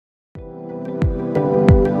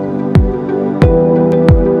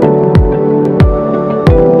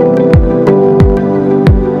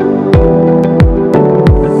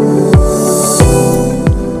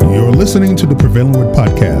listening to the Prevailing Word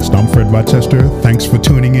Podcast. I'm Fred Rochester. Thanks for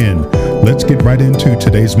tuning in. Let's get right into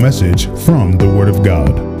today's message from the Word of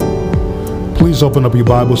God. Please open up your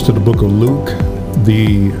Bibles to the book of Luke,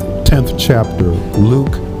 the 10th chapter.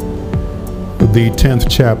 Luke, the 10th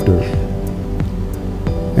chapter,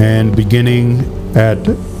 and beginning at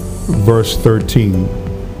verse 13.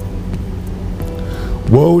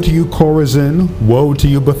 Woe to you, Chorazin! Woe to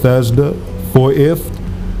you, Bethesda! For if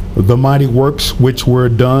the mighty works which were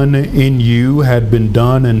done in you had been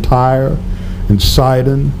done in Tyre and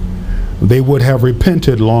Sidon, they would have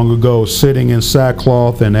repented long ago, sitting in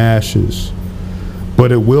sackcloth and ashes.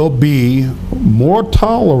 But it will be more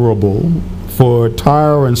tolerable for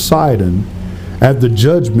Tyre and Sidon at the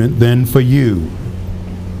judgment than for you.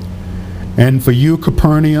 And for you,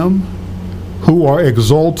 Capernaum, who are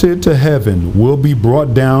exalted to heaven, will be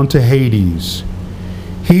brought down to Hades.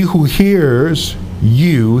 He who hears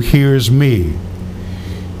you hears me.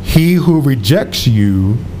 He who rejects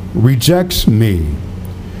you rejects me.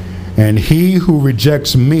 And he who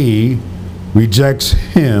rejects me rejects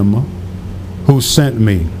him who sent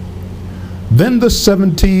me. Then the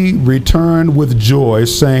 70 returned with joy,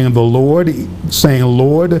 saying, Lord,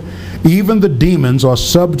 even the demons are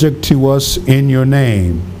subject to us in your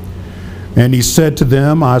name. And he said to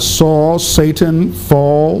them, I saw Satan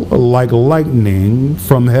fall like lightning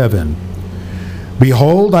from heaven.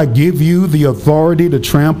 Behold, I give you the authority to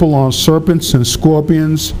trample on serpents and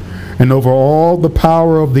scorpions, and over all the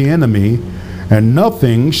power of the enemy, and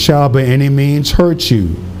nothing shall by any means hurt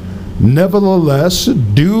you. Nevertheless,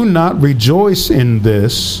 do not rejoice in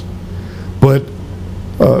this, that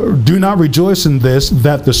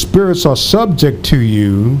the spirits are subject to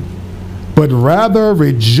you, but rather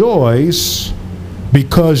rejoice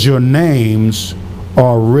because your names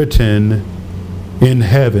are written in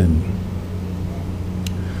heaven.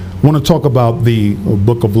 I want to talk about the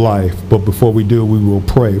book of life, but before we do, we will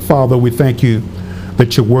pray. Father, we thank you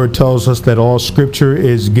that your word tells us that all scripture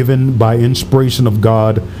is given by inspiration of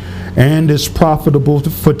God and is profitable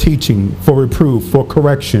for teaching, for reproof, for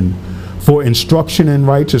correction, for instruction in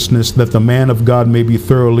righteousness, that the man of God may be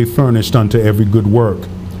thoroughly furnished unto every good work.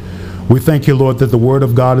 We thank you, Lord, that the word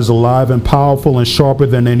of God is alive and powerful and sharper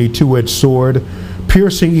than any two-edged sword,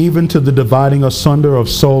 piercing even to the dividing asunder of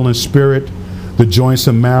soul and spirit, the joints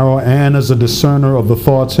and marrow, and as a discerner of the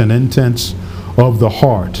thoughts and intents of the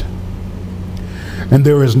heart. And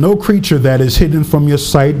there is no creature that is hidden from your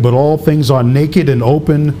sight, but all things are naked and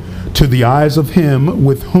open to the eyes of him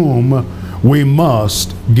with whom we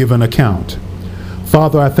must give an account.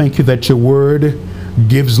 Father, I thank you that your word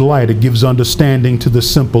gives light, it gives understanding to the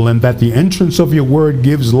simple, and that the entrance of your word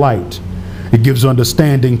gives light, it gives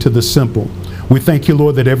understanding to the simple. We thank you,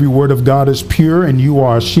 Lord, that every word of God is pure, and you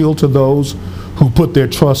are a shield to those who put their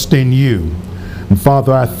trust in you. And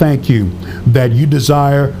Father, I thank you that you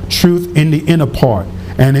desire truth in the inner part,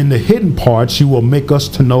 and in the hidden parts you will make us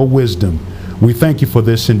to know wisdom. We thank you for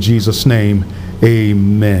this in Jesus' name.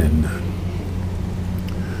 Amen.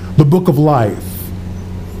 The book of life.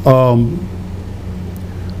 A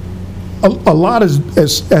lot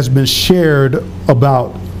has been shared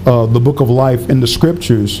about the book of life in the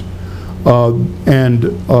scriptures, and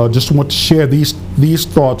just want to share these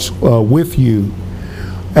thoughts with you.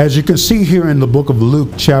 As you can see here in the book of Luke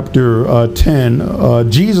chapter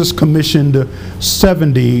 10, Jesus commissioned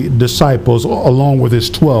 70 disciples along with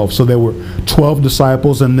his 12. So there were 12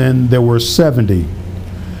 disciples, and then there were 70.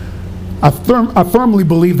 I firmly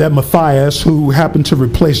believe that Matthias, who happened to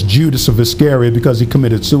replace Judas of Iscariot because he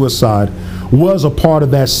committed suicide, was a part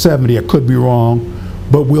of that 70. I could be wrong,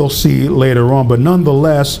 but we'll see later on. But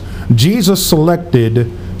nonetheless, Jesus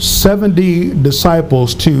selected 70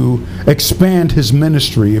 disciples to expand his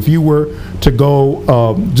ministry. If you were to go,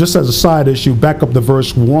 just as a side issue, back up to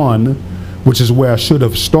verse 1, which is where I should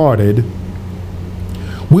have started,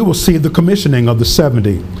 we will see the commissioning of the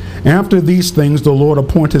 70. After these things, the Lord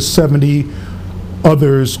appointed 70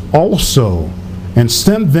 others also, and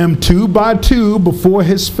sent them 2 by 2 before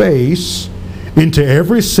his face into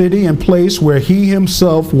every city and place where he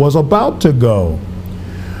himself was about to go.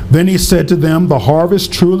 Then he said to them, the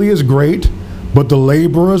harvest truly is great, but the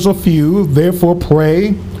laborers are few. Therefore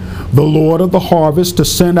pray the Lord of the harvest to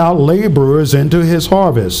send out laborers into his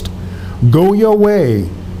harvest. Go your way.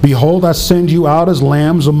 Behold, I send you out as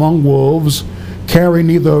lambs among wolves. Carry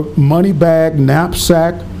neither money bag,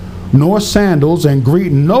 knapsack, nor sandals, and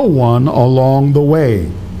greet no one along the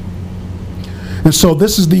way. And so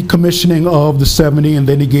this is the commissioning of the 70, and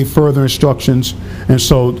then he gave further instructions. And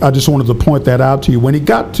so I just wanted to point that out to you. When he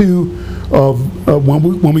got to,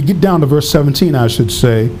 when we get down to verse 17, I should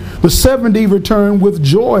say, the 70 returned with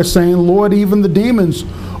joy, saying, Lord, even the demons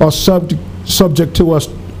are subject to us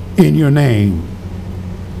in your name.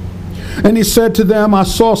 And he said to them, I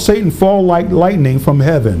saw Satan fall like lightning from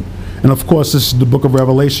heaven. And of course, this is the book of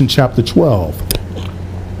Revelation, chapter 12.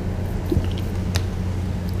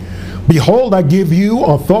 Behold, I give you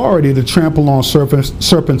authority to trample on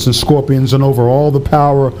serpents and scorpions and over all the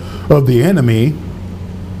power of the enemy,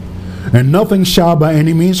 and nothing shall by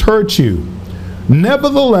any means hurt you.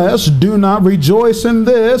 Nevertheless, do not rejoice in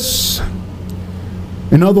this.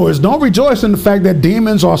 In other words, don't rejoice in the fact that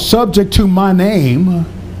demons are subject to my name.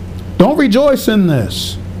 Don't rejoice in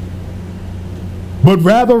this. But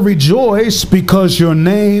rather rejoice because your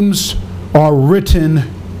names are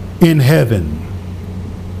written in heaven.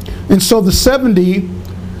 And so the 70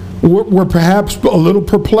 were perhaps a little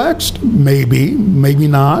perplexed, maybe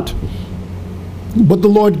not. But the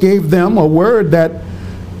Lord gave them a word that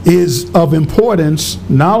is of importance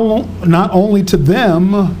not only to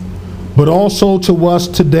them, but also to us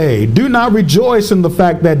today. Do not rejoice in the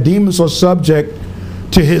fact that demons are subject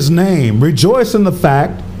to his name. Rejoice in the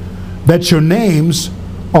fact that your names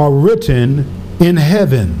are written in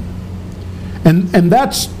heaven. And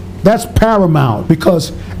that's paramount,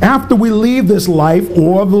 because after we leave this life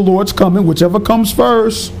or the Lord's coming, whichever comes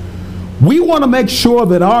first, we want to make sure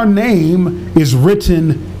that our name is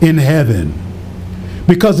written in heaven.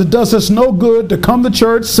 Because it does us no good to come to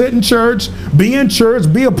church, sit in church, be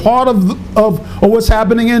a part of what's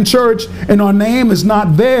happening in church, and our name is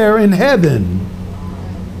not there in heaven.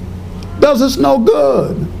 Does us no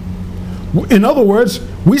good. In other words,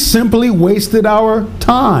 we simply wasted our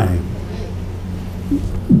time.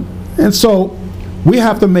 And so we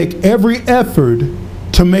have to make every effort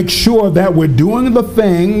to make sure that we're doing the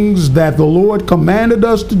things that the Lord commanded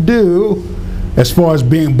us to do as far as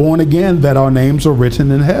being born again, that our names are written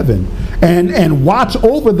in heaven. And watch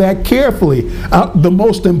over that carefully. The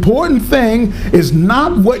most important thing is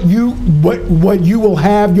not what you will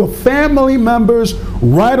have your family members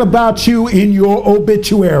write about you in your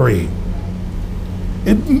obituary.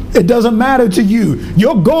 It doesn't matter to you.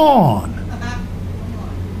 You're gone.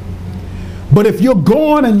 But if you're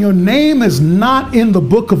gone and your name is not in the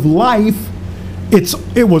book of life,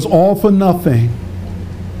 it was all for nothing.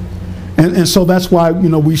 And so that's why,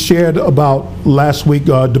 we shared about last week,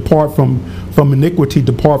 depart from iniquity,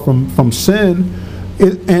 depart from sin.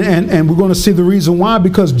 And we're going to see the reason why,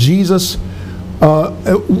 because Jesus,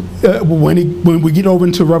 when we get over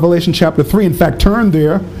into Revelation chapter 3, in fact, turn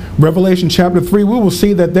there, Revelation chapter 3, we will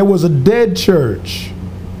see that there was a dead church.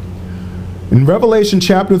 In Revelation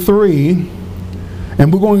chapter 3,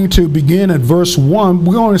 and we're going to begin at verse 1,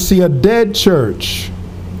 we're going to see a dead church.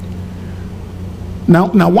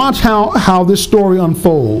 Now watch how this story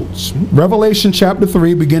unfolds. Revelation chapter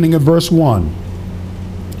 3, beginning at verse 1.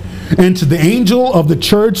 And to the angel of the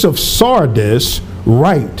church of Sardis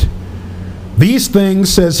write, these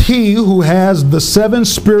things says he who has the 7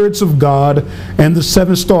 spirits of God and the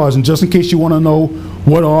 7 stars. And just in case you want to know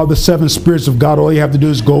what are the 7 spirits of God, all you have to do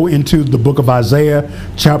is go into the book of Isaiah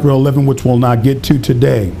chapter 11, which we'll not get to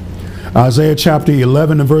today. Isaiah chapter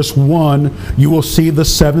 11 and verse 1, you will see the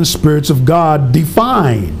 7 spirits of God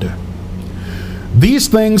defined. These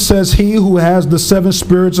things says he who has the 7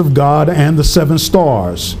 spirits of God and the 7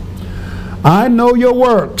 stars. I know your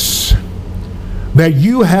works, that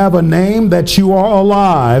you have a name, that you are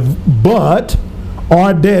alive, but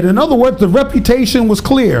are dead. In other words, the reputation was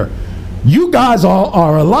clear. You guys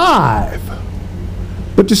are alive.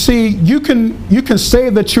 But you see, you can say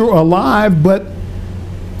that you're alive, but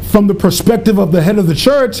from the perspective of the head of the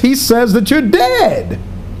church, he says that you're dead.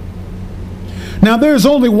 Now, there's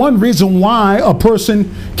only one reason why a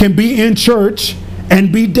person can be in church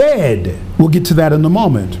and be dead. We'll get to that in a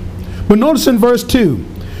moment. But notice in verse 2,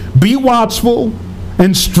 be watchful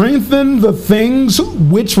and strengthen the things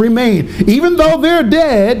which remain. Even though they're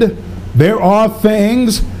dead, there are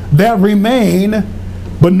things that remain.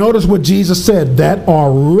 But notice what Jesus said, that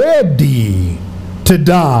are ready to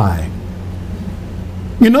die.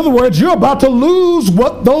 In other words, you're about to lose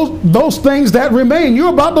what those things that remain.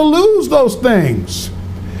 You're about to lose those things.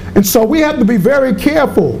 And so we have to be very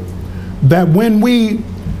careful that when we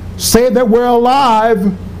say that we're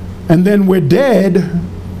alive and then we're dead,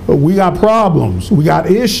 we got problems. We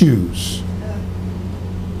got issues.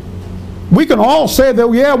 We can all say that,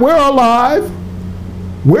 yeah, we're alive.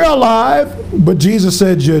 We're alive. But Jesus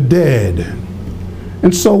said you're dead.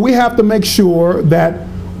 And so we have to make sure that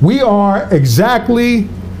we are exactly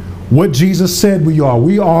what Jesus said we are.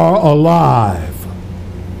 We are alive.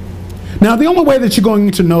 Now, the only way that you're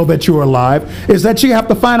going to know that you're alive is that you have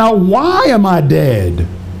to find out, why am I dead?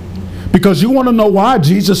 Because you want to know why.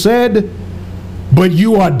 Jesus said, but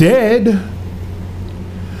you are dead.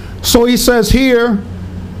 So he says here,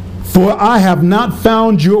 for I have not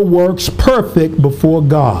found your works perfect before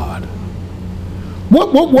God.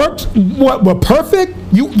 What works? What were perfect?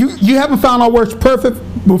 You haven't found our works perfect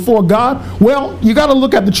before God? Well, you got to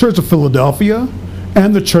look at the Church of Philadelphia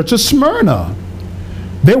and the Church of Smyrna.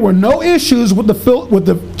 There were no issues with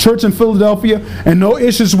the church in Philadelphia and no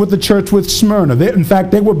issues with the church with Smyrna. In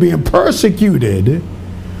fact, they were being persecuted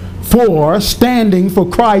for standing for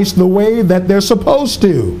Christ the way that they're supposed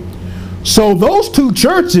to. So those two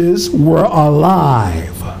churches were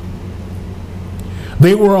alive.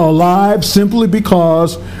 They were alive simply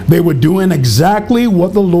because they were doing exactly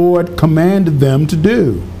what the Lord commanded them to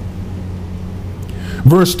do.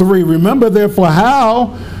 Verse 3, remember therefore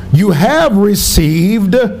how you have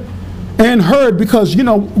received and heard. Because, you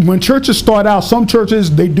know, when churches start out, some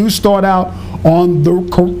churches, they do start out on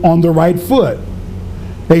the right foot.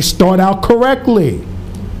 They start out correctly.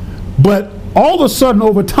 But all of a sudden,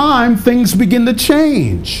 over time, things begin to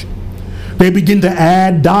change. They begin to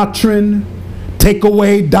add doctrine, take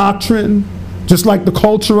away doctrine, just like the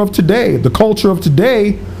culture of today. The culture of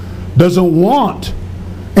today doesn't want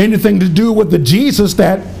anything to do with the Jesus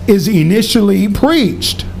that is initially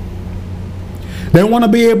preached. They want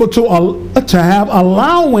to be able to have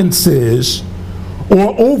allowances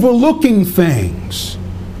or overlooking things.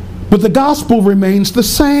 But the gospel remains the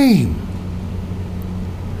same.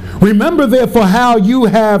 Remember therefore how you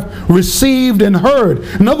have received and heard.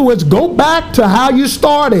 In other words, go back to how you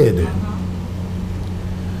started.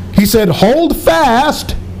 He said, hold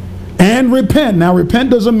fast and repent. Now,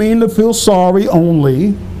 repent doesn't mean to feel sorry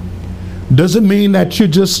only. Doesn't mean that you're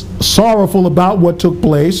just sorrowful about what took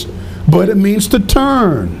place, but it means to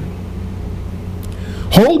turn.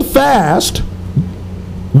 Hold fast.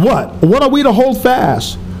 What? What are we to hold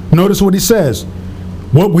fast? Notice what he says.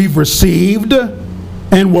 What we've received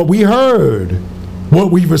and what we heard.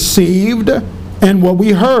 What we received and what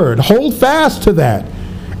we heard. Hold fast to that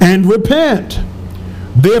and repent.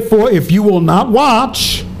 Therefore, if you will not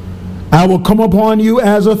watch, I will come upon you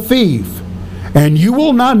as a thief, and you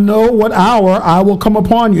will not know what hour I will come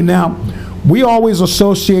upon you. Now, we always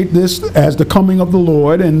associate this as the coming of the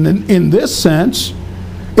Lord, and in this sense,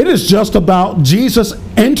 it is just about Jesus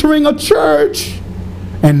entering a church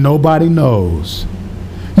and nobody knows.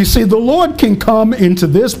 You see, the Lord can come into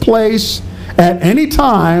this place at any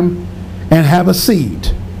time and have a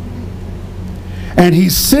seat. And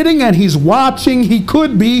he's sitting and he's watching. He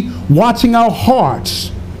could be watching our hearts,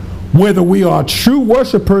 whether we are true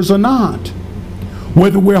worshipers or not,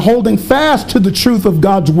 whether we're holding fast to the truth of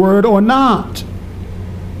God's word or not.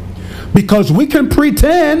 Because we can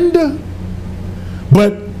pretend,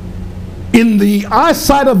 but in the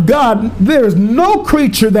eyesight of God, there is no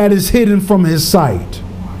creature that is hidden from his sight.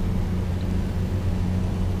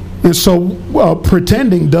 And so,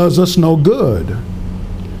 pretending does us no good.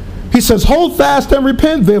 He says, hold fast and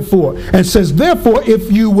repent, therefore. And says, therefore, if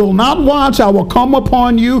you will not watch, I will come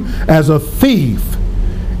upon you as a thief,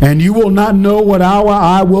 and you will not know what hour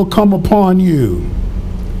I will come upon you.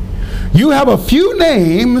 You have a few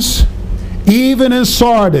names, even in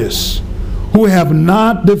Sardis, who have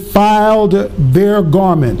not defiled their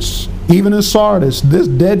garments. Even in Sardis, this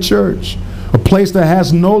dead church, a place that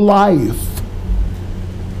has no life.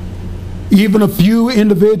 Even a few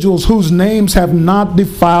individuals whose names have not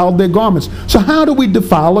defiled their garments. So how do we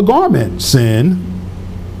defile a garment? Sin.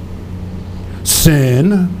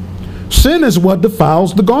 Sin is what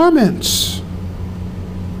defiles the garments.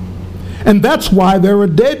 And that's why they're a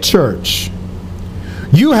dead church.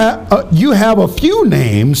 You have a few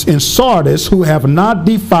names in Sardis who have not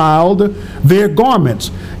defiled their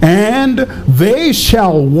garments, and they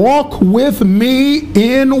shall walk with me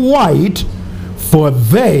in white, for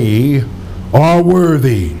they are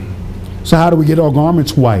worthy. So how do we get our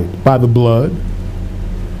garments white? By the blood.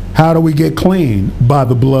 How do we get clean? By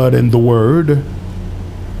the blood and the word.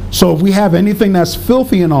 So if we have anything that's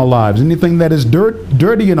filthy in our lives, anything that is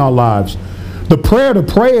dirty in our lives, the prayer to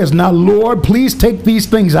pray is not, Lord, please take these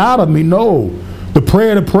things out of me. No. The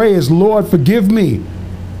prayer to pray is, Lord, forgive me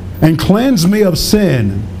and cleanse me of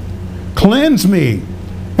sin. Cleanse me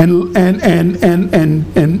and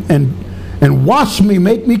wash me,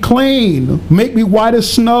 make me clean, make me white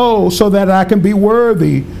as snow, so that I can be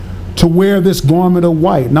worthy to wear this garment of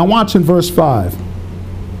white. Now watch in verse 5.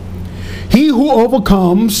 He who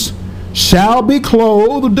overcomes shall be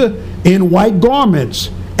clothed in white garments,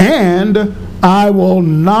 and I will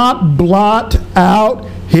not blot out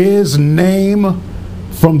his name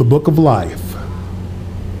from the book of life.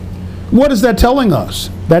 What is that telling us?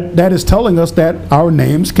 That is telling us that our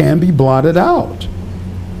names can be blotted out.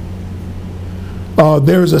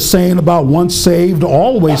 There's a saying about once saved,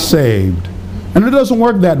 always saved. And it doesn't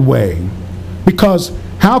work that way. Because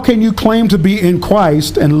how can you claim to be in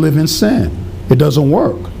Christ and live in sin? It doesn't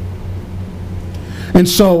work. And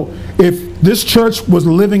so if this church was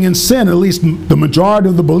living in sin, at least the majority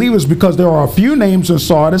of the believers, because there are a few names in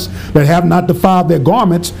Sardis that have not defiled their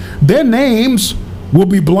garments, their names will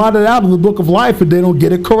be blotted out of the book of life if they don't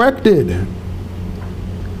get it corrected.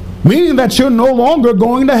 Meaning that you're no longer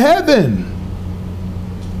going to heaven.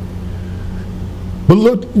 But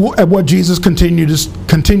look at what Jesus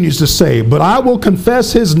continues to say. But I will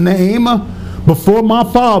confess his name before my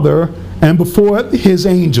Father and before his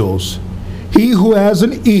angels. He who has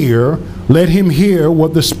an ear, let him hear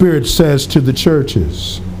what the Spirit says to the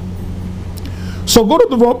churches. So go to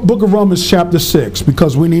the book of Romans chapter 6,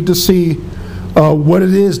 because we need to see what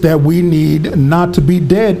it is that we need not to be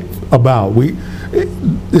dead about.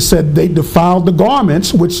 It said they defiled the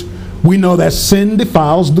garments, which we know that sin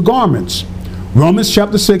defiles the garments. Romans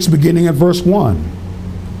chapter 6, beginning at verse 1.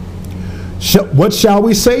 What shall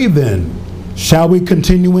we say then? Shall we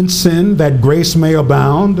continue in sin that grace may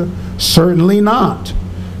abound? Certainly not.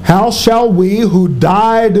 How shall we who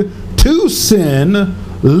died to sin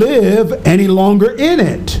live any longer in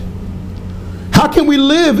it? How can we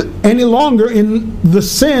live any longer in the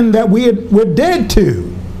sin that we're dead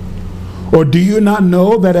to? Or do you not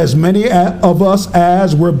know that as many of us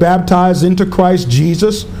as were baptized into Christ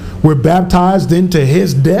Jesus were baptized into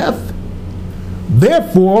his death?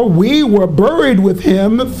 Therefore we were buried with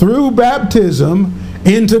him through baptism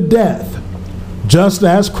into death, just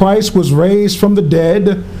as Christ was raised from the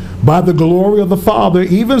dead by the glory of the Father,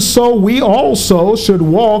 even so we also should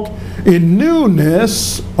walk in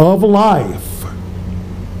newness of life.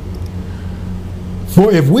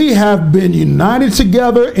 For if we have been united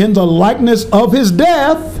together in the likeness of his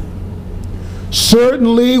death,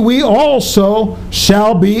 certainly we also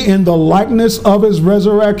shall be in the likeness of his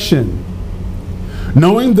resurrection.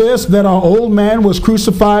 Knowing this, that our old man was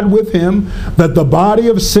crucified with him, that the body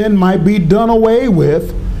of sin might be done away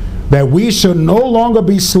with, that we should no longer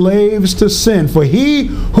be slaves to sin. For he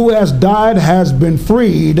who has died has been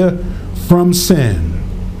freed from sin.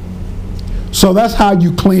 So that's how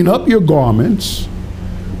you clean up your garments.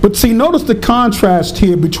 But see, notice the contrast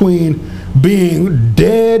here between being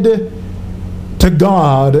dead to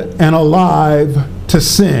God and alive to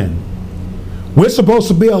sin. We're supposed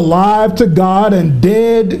to be alive to God and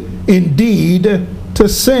dead indeed to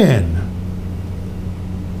sin.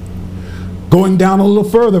 Going down a little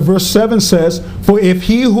further, verse 7 says, for if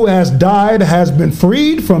he who has died has been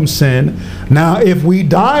freed from sin, now if we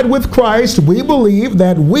died with Christ, we believe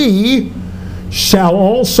that we shall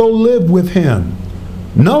also live with him.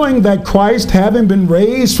 Knowing that Christ, having been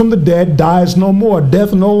raised from the dead, dies no more.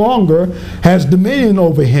 Death no longer has dominion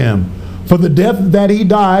over him. For the death that he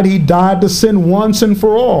died to sin once and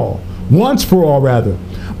for all. Once for all, rather.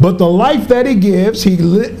 But the life that he gives, he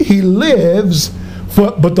lives.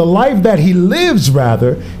 But the life that he lives,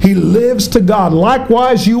 he lives to God.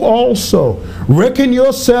 Likewise, you also reckon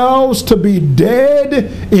yourselves to be dead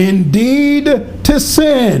indeed to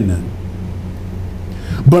sin,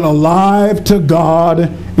 but alive to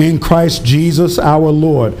God in Christ Jesus our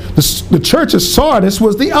Lord. The church of Sardis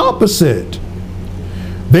was the opposite.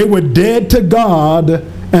 They were dead to God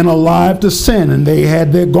and alive to sin, and they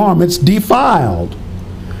had their garments defiled.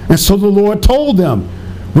 And so the Lord told them,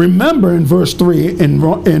 remember in verse 3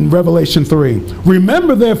 in Revelation 3,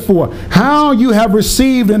 remember therefore how you have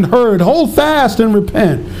received and heard, hold fast and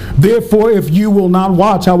repent. Therefore if you will not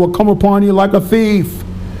watch, I will come upon you like a thief,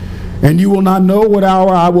 and you will not know what hour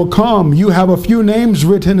I will come. You have a few names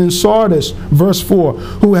written in Sardis, verse 4,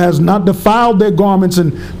 who has not defiled their garments,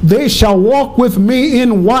 and they shall walk with me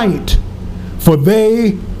in white, for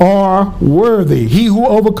they are worthy. He who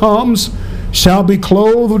overcomes shall be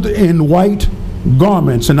clothed in white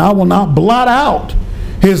garments, and I will not blot out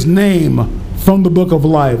his name from the book of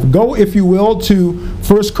life. Go, if you will, to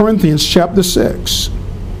 1 Corinthians chapter 6.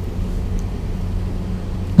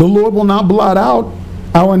 The Lord will not blot out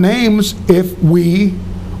our names if we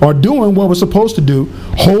are doing what we're supposed to do.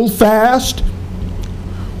 Hold fast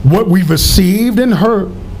what we've received and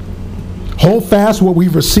heard. Hold fast what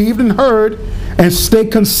we've received and heard, and stay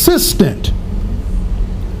consistent.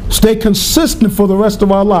 Stay consistent for the rest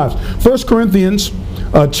of our lives. 1 Corinthians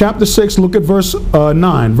chapter 6, look at verse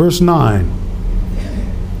 9. Verse 9.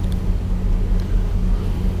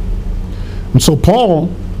 And so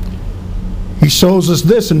Paul, He shows us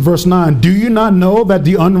this in verse 9. Do you not know that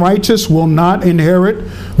the unrighteous will not inherit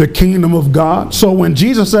the kingdom of God? So when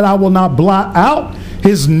Jesus said, I will not blot out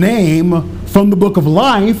his name from the book of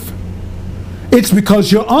life, it's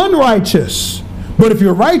because you're unrighteous. But if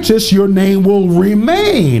you're righteous, your name will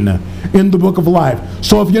remain in the book of life.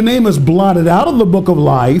 So if your name is blotted out of the book of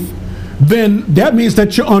life, then that means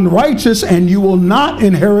that you're unrighteous and you will not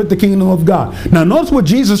inherit the kingdom of God. Now notice what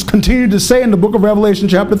Jesus continued to say in the book of Revelation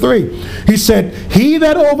chapter 3. He said, he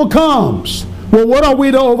that overcomes. Well, what are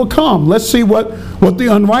we to overcome? Let's see what the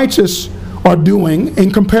unrighteous are doing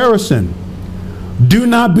in comparison. Do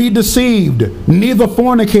not be deceived, neither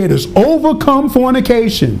fornicators. Overcome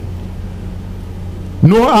fornication.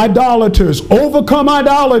 Nor idolaters. Overcome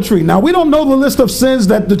idolatry. Now we don't know the list of sins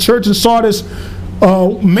that the church in Sardis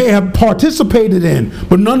may have participated in,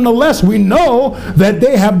 but nonetheless we know that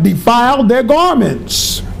they have defiled their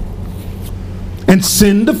garments, and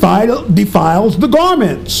sin defiles the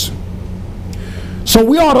garments. So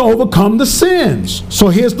we ought to overcome the sins. So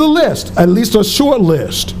here's the list, at least a short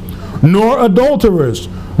list. Nor adulterers,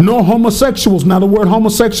 nor homosexuals. Now the word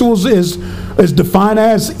homosexuals is defined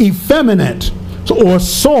as effeminate or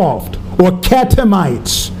soft or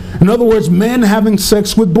catamites. In other words, men having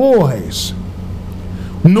sex with boys.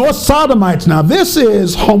 Nor sodomites. Now this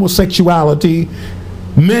is homosexuality,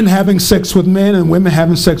 men having sex with men and women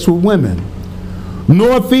having sex with women.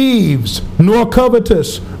 Nor thieves, nor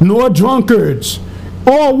covetous, nor drunkards.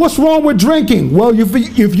 Oh, what's wrong with drinking? Well,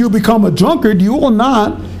 if you become a drunkard, you will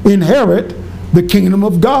not inherit the kingdom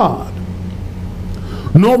of God.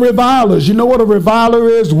 Nor revilers. You know what a reviler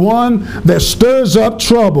is? One that stirs up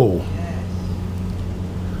trouble.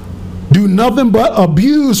 Do nothing but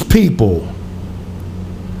abuse people.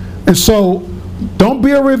 And so, don't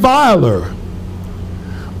be a reviler.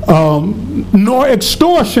 Nor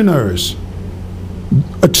extortioners.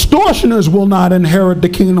 Extortioners will not inherit the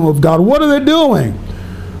kingdom of God. What are they doing?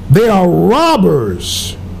 They are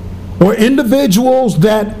robbers, or individuals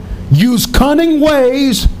that use cunning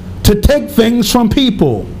ways to take things from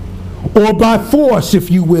people, or by force,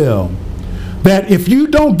 if you will. That if you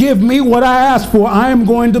don't give me what I ask for, I am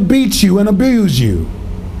going to beat you and abuse you.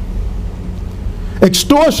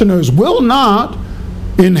 Extortioners will not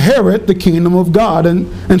inherit the kingdom of God.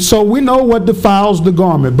 And so we know what defiles the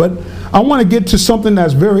garment. But I want to get to something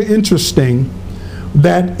that's very interesting,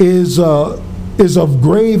 that is of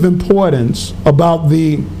grave importance about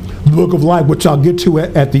the book of life, which I'll get to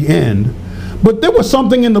at the end. But there was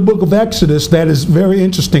something in the book of Exodus that is very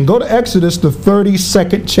interesting. Go to Exodus, the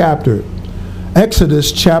 32nd chapter.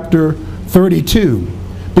 Exodus chapter 32.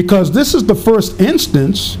 Because this is the first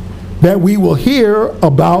instance that we will hear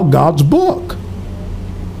about God's book.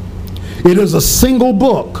 It is a single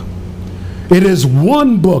book. It is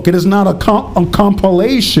one book. It is not a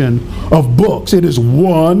compilation of books. It is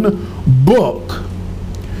one book.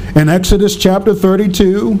 In Exodus chapter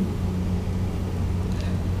 32,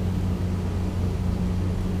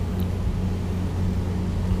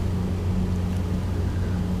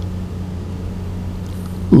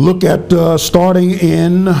 look at starting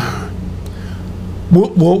in.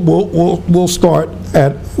 We'll start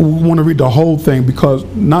at. We want to read the whole thing, because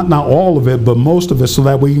not all of it, but most of it, so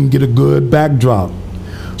that we can get a good backdrop.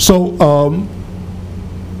 So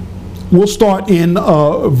we'll start in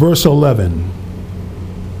verse 11.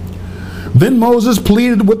 Then Moses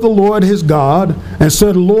pleaded with the Lord his God and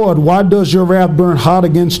said, Lord, why does your wrath burn hot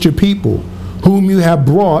against your people, whom you have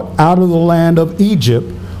brought out of the land of Egypt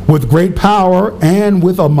with great power and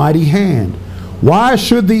with a mighty hand? Why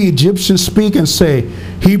should the Egyptians speak and say,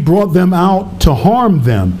 he brought them out to harm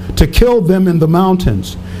them, to kill them in the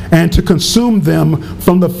mountains, and to consume them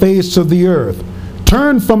from the face of the earth?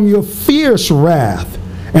 Turn from your fierce wrath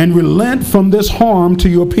and relent from this harm to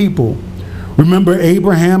your people. Remember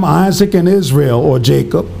Abraham, Isaac, and Israel, or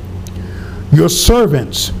Jacob, your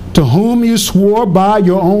servants, to whom you swore by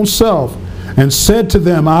your own self, and said to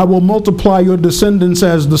them, I will multiply your descendants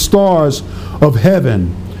as the stars of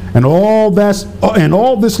heaven. And all this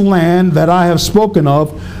land that I have spoken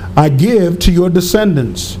of, I give to your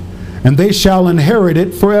descendants, and they shall inherit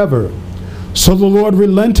it forever. So the Lord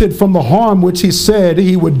relented from the harm which he said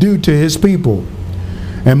he would do to his people.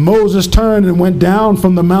 And Moses turned and went down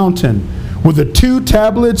from the mountain, with the 2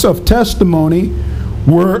 tablets of testimony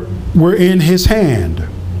were in his hand.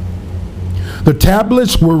 The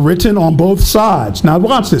tablets were written on both sides. Now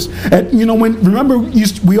watch this. Remember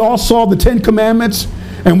we all saw the 10 Commandments,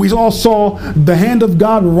 and we all saw the hand of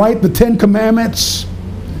God write the 10 Commandments,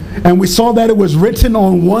 and we saw that it was written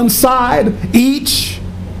on one side each.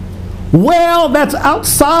 Well, that's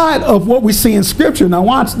outside of what we see in Scripture. Now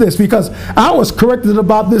watch this, because I was corrected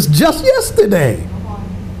about this just yesterday.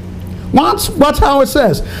 Watch how it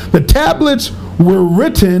says. The tablets were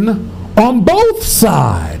written on both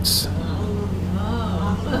sides.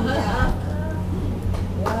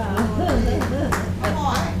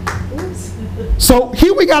 So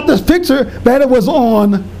here we got this picture that it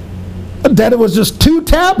was just two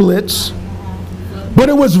tablets, but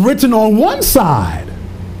it was written on one side.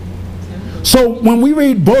 So when we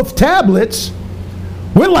read both tablets,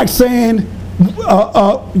 we're like saying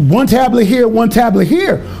one tablet here, one tablet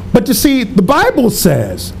here. But you see, the Bible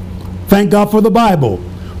says, thank God for the Bible.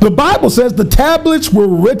 The Bible says the tablets were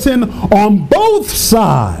written on both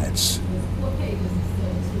sides.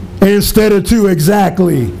 Instead of two,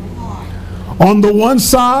 exactly. On the one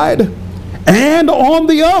side and on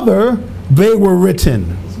the other, they were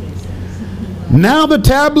written. Now the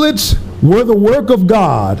tablets were the work of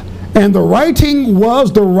God, and the writing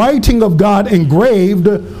was the writing of God engraved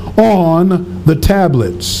on the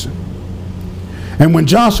tablets. And when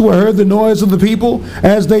Joshua heard the noise of the people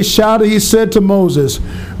as they shouted, he said to Moses,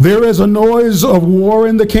 "There is a noise of war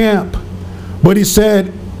in the camp." But he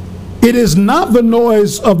said, "It is not the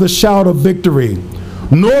noise of the shout of victory,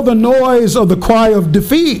 nor the noise of the cry of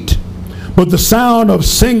defeat, but the sound of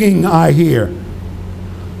singing I hear."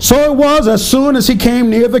 So it was, as soon as he came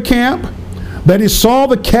near the camp, that he saw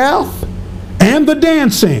the calf and the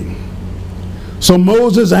dancing. So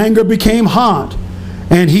Moses' anger became hot,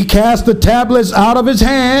 and he cast the tablets out of his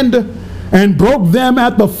hand and broke them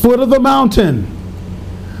at the foot of the mountain.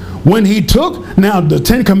 When he took, now the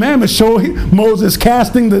Ten Commandments show Moses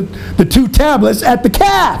casting the two tablets at the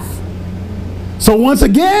calf. So once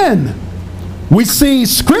again, we see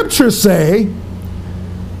Scripture say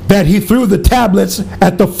that he threw the tablets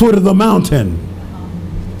at the foot of the mountain.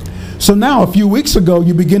 So now, a few weeks ago,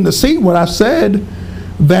 you begin to see what I said,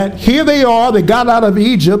 that here they are, they got out of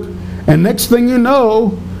Egypt, and next thing you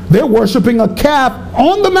know, they're worshiping a calf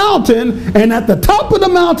on the mountain, and at the top of the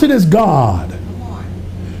mountain is God.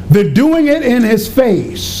 They're doing it in his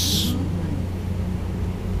face.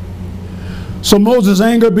 So Moses'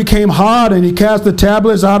 anger became hot, and he cast the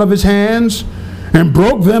tablets out of his hands and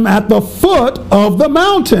broke them at the foot of the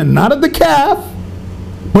mountain. Not at the calf,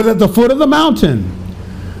 but at the foot of the mountain.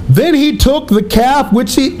 Then he took the calf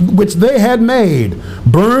which they had made,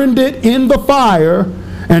 burned it in the fire,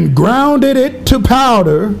 and grounded it to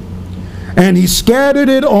powder, and he scattered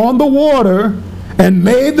it on the water, and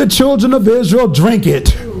made the children of Israel drink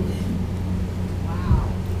it.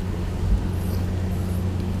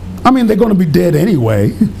 I mean, they're going to be dead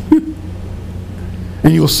anyway.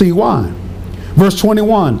 And you'll see why. Verse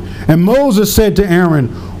 21, and Moses said to Aaron,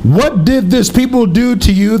 "What did this people do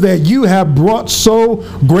to you that you have brought so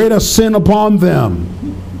great a sin upon them?"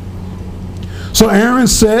 So Aaron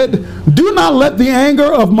said, "Do not let the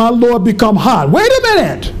anger of my Lord become hot." Wait a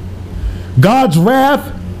minute. God's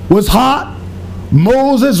wrath was hot.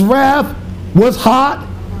 Moses' wrath was hot.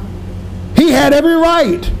 He had every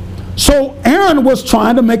right. So Aaron was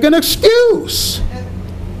trying to make an excuse.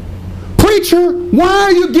 "Preacher, why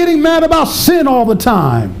are you getting mad about sin all the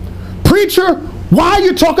time? Preacher, why are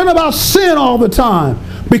you talking about sin all the time?"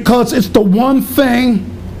 Because it's the one thing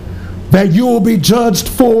that you will be judged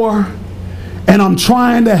for, and I'm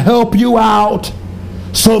trying to help you out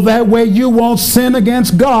so that way you won't sin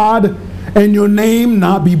against God and your name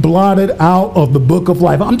not be blotted out of the book of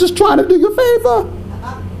life. I'm just trying to do you a favor.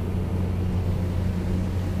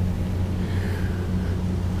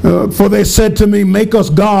 For they said to me, "Make us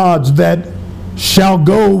gods that shall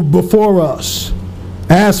go before us.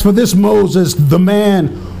 As for this Moses, the man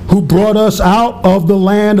who brought us out of the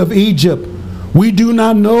land of Egypt, we do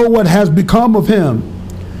not know what has become of him."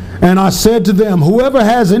 And I said to them, "Whoever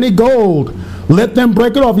has any gold, let them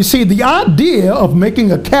break it off." You see, the idea of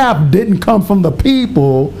making a calf didn't come from the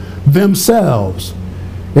people themselves.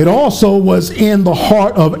 It also was in the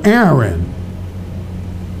heart of Aaron.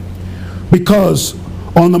 Because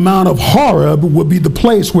on the Mount of Horeb would be the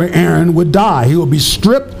place where Aaron would die. He would be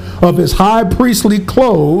stripped of his high priestly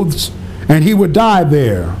clothes, and he would die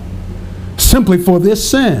there, simply for this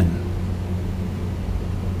sin.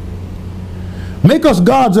 "Make us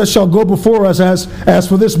gods that shall go before us. As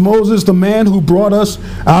for this Moses, the man who brought us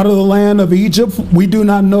out of the land of Egypt, we do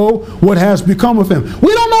not know what has become of him."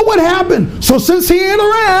 We don't know what happened. So since he ain't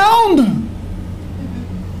around,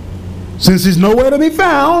 since he's nowhere to be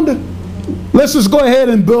found, let's just go ahead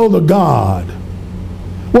and build a god.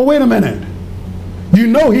 Well, wait a minute. You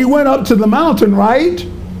know he went up to the mountain, right?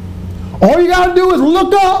 All you got to do is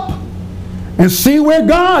look up and see where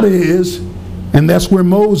God is, and that's where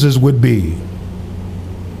Moses would be.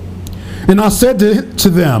 And I said to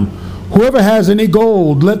them, whoever has any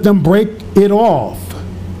gold, let them break it off.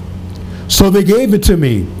 So they gave it to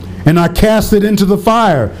me, and I cast it into the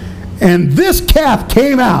fire, and this calf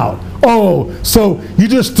came out. Oh, so you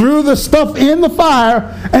just threw the stuff in the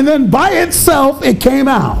fire, and then by itself it came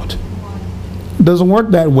out. It doesn't work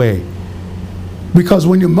that way. Because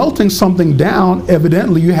when you're melting something down,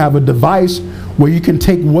 evidently you have a device where you can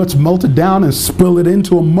take what's melted down and spill it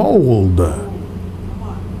into a mold.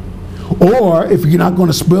 Or if you're not going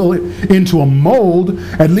to spill it into a mold,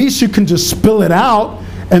 at least you can just spill it out,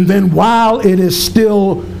 and then while it is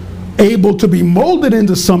still able to be molded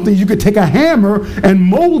into something, you could take a hammer and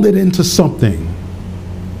mold it into something.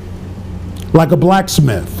 Like a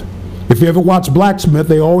blacksmith. If you ever watch Blacksmith,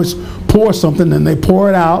 they always pour something and they pour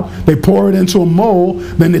it out, they pour it into a mold,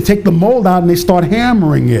 then they take the mold out and they start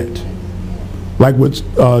hammering it. Like with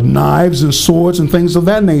knives and swords and things of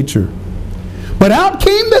that nature. But out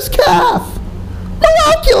came this calf,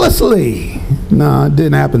 miraculously. No, it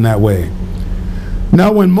didn't happen that way.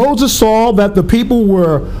 Now when Moses saw that the people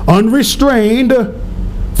were unrestrained,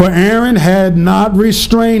 for Aaron had not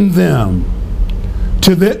restrained them,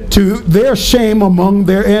 to their shame among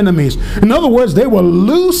their enemies. In other words, they were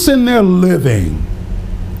loose in their living.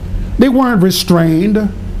 They weren't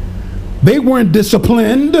restrained. They weren't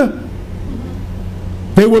disciplined.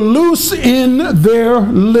 They were loose in their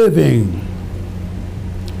living.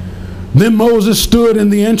 Then Moses stood in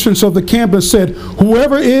the entrance of the camp and said,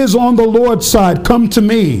 whoever is on the Lord's side, come to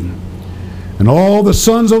me. And all the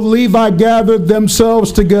sons of Levi gathered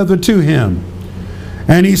themselves together to him.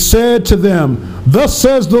 And he said to them, thus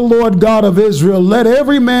says the Lord God of Israel, let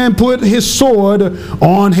every man put his sword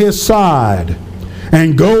on his side,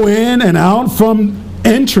 and go in and out from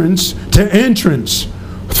entrance to entrance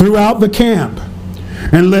throughout the camp.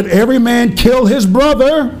 And let every man kill his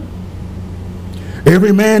brother,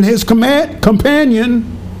 every man his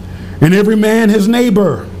companion, and every man his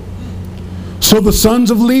neighbor. So the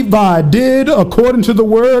sons of Levi did according to the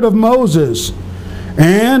word of Moses.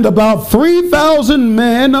 And about 3,000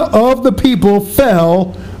 men of the people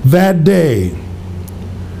fell that day.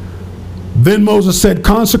 Then Moses said,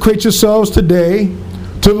 consecrate yourselves today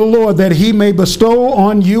to the Lord, that he may bestow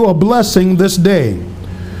on you a blessing this day.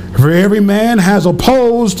 For every man has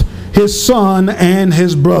opposed his son and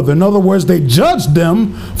his brother. In other words, they judged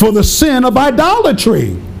them for the sin of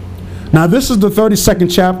idolatry. Now, this is the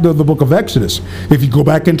 32nd chapter of the book of Exodus. If you go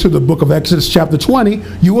back into the book of Exodus chapter 20,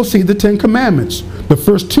 you will see the 10 commandments. The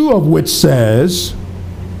first two of which says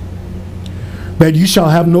that you shall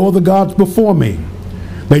have no other gods before me,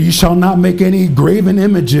 that you shall not make any graven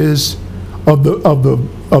images of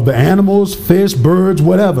the animals, fish, birds,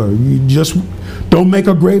 whatever. You just don't make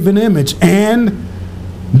a graven image. And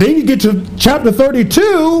then you get to chapter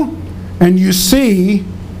 32 and you see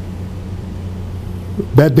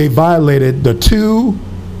that they violated the two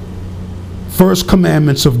first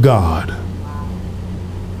commandments of God.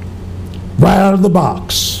 Right out of the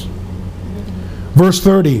box. Verse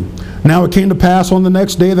 30. Now it came to pass on the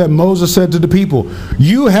next day that Moses said to the people,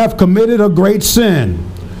 you have committed a great sin.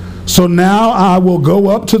 So now I will go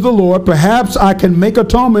up to the Lord. Perhaps I can make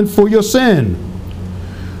atonement for your sin.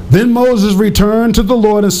 Then Moses returned to the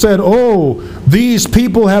Lord and said, oh, these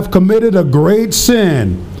people have committed a great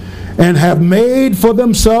sin, and have made for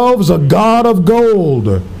themselves a god of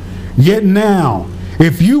gold. Yet now,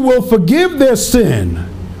 if you will forgive their sin,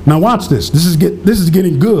 now watch this. This is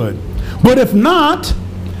getting good. But if not,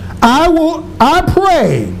 I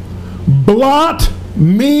pray, blot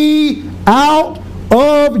me out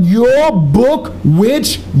of your book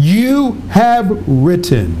which you have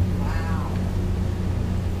written.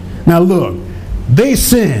 Now look, they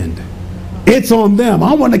sinned. It's on them.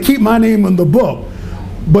 I want to keep my name in the book.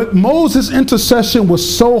 But Moses' intercession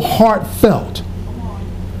was so heartfelt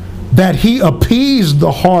that he appeased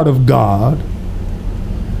the heart of God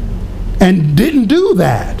and didn't do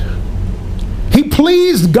that. He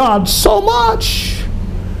pleased God so much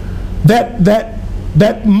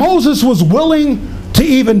that Moses was willing to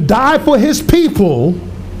even die for his people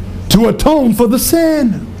to atone for the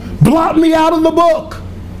sin. Blot me out of the book.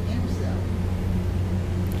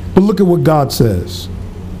 But look at what God says.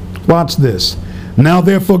 Watch this. Now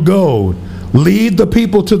therefore go, lead the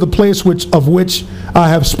people to the place of which I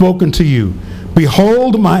have spoken to you.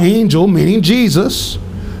 Behold, my angel, meaning Jesus,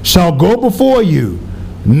 shall go before you.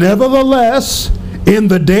 Nevertheless, in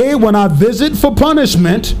the day when I visit for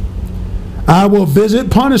punishment, I will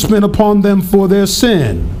visit punishment upon them for their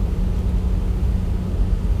sin.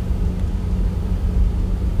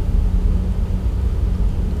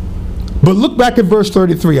 But look back at verse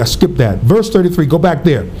 33. I skipped that. Verse 33, go back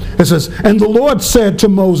there. It says, and the Lord said to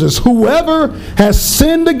Moses, whoever has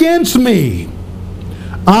sinned against me,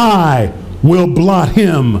 I will blot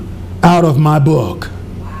him out of my book.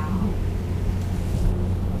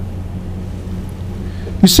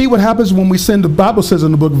 You see what happens when we sin? The Bible says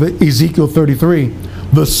in the book of Ezekiel 33,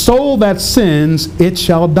 the soul that sins, it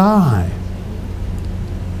shall die.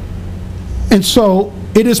 And so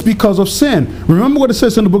it is because of sin. Remember what it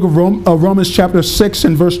says in the book of Romans chapter 6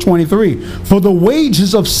 and verse 23. For the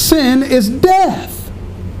wages of sin is death.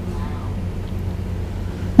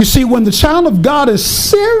 You see, when the child of God is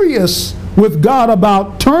serious with God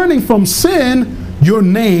about turning from sin, your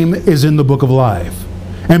name is in the book of life.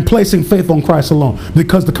 And placing faith on Christ alone.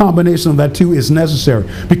 Because the combination of that two is necessary.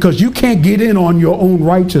 Because you can't get in on your own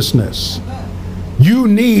righteousness. You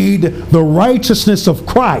need the righteousness of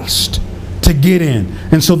Christ to get in.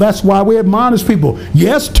 And so that's why we admonish people.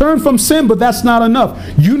 Yes, turn from sin, but that's not enough.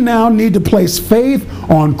 You now need to place faith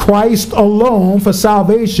on Christ alone for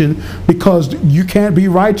salvation, because you can't be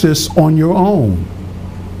righteous on your own.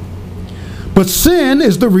 But sin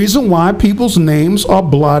is the reason why people's names are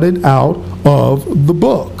blotted out of the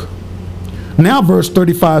book. Now verse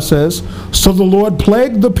 35 says, so the Lord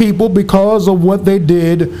plagued the people because of what they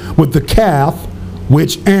did with the calf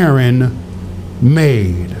which Aaron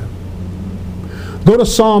made. Go to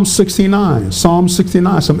Psalm 69. Psalm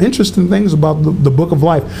 69. Some interesting things about the book of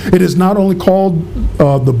life. It is not only called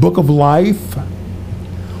the book of life,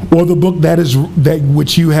 or the book that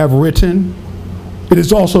which you have written. It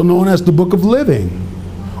is also known as the book of living,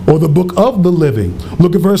 or the book of the living.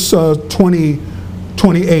 Look at verse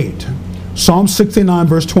 28. Psalm 69,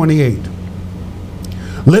 verse 28.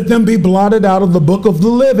 Let them be blotted out of the book of the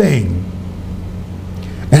living,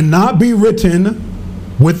 and not be written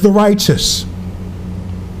with the righteous.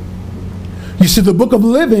 You see, the book of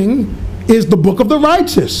living is the book of the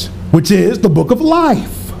righteous, which is the book of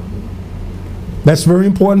life. That's very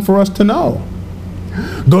important for us to know.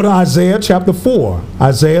 Go to Isaiah chapter 4,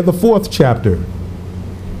 Isaiah the 4th chapter,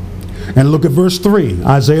 and look at verse 3.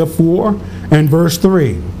 Isaiah 4 and verse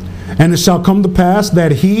 3. And it shall come to pass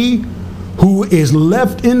that he who is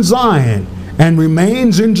left in Zion and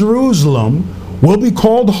remains in Jerusalem will be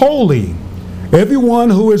called holy,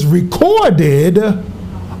 everyone who is recorded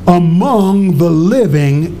among the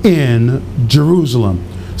living in Jerusalem.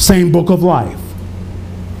 Same book of life.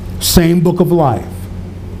 Same book of life.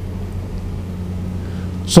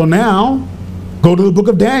 So now, go to the book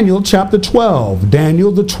of Daniel, chapter 12.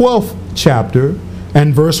 Daniel, the 12th chapter,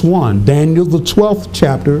 and verse 1. Daniel, the 12th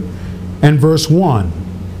chapter, and verse 1.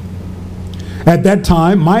 At that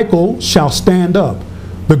time, Michael shall stand up,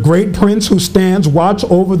 the great prince who stands watch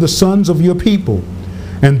over the sons of your people.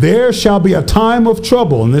 And there shall be a time of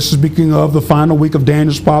trouble. And this is speaking of the final week of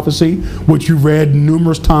Daniel's prophecy, which you read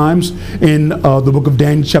numerous times in the book of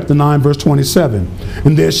Daniel chapter 9, verse 27.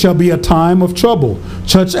 And there shall be a time of trouble,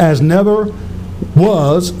 such as never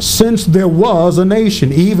was since there was a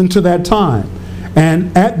nation, even to that time.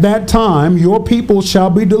 And at that time your people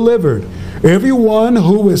shall be delivered, everyone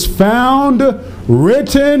who is found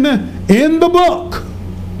written in the book.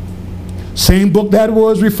 Same book that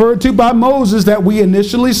was referred to by Moses that we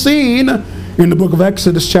initially seen in the book of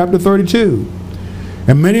Exodus chapter 32.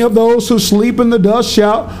 And many of those who sleep in the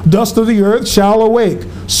dust of the earth shall awake,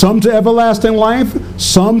 some to everlasting life,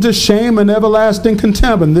 some to shame and everlasting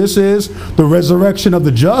contempt. And this is the resurrection of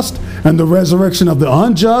the just and the resurrection of the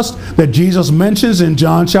unjust that Jesus mentions in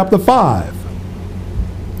John chapter 5.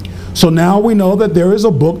 So now we know that there is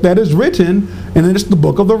a book that is written, and it's the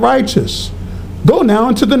book of the righteous. Go now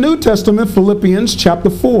into the New Testament, Philippians chapter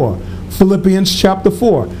 4. Philippians chapter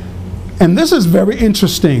 4. And this is very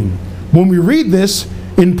interesting. When we read this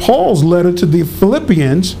in Paul's letter to the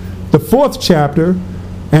Philippians, the 4th chapter,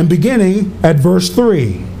 and beginning at verse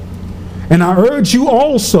 3. And I urge you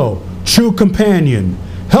also, true companion,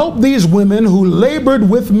 help these women who labored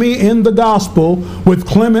with me in the gospel, with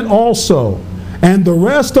Clement also, and the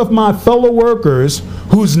rest of my fellow workers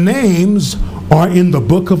whose names are in the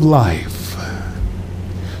book of life.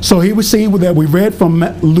 So here we see that we read from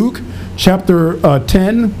Luke chapter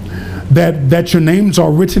 10 that your names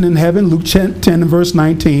are written in heaven. Luke 10 and verse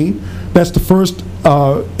 19. That's the first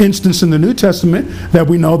instance in the New Testament that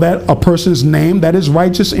we know that a person's name that is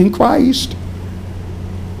righteous in Christ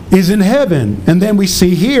is in heaven. And then we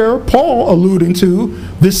see here Paul alluding to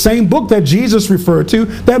this same book that Jesus referred to,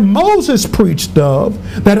 that Moses preached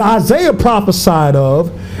of, that Isaiah prophesied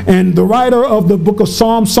of, and the writer of the book of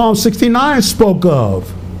Psalm 69 spoke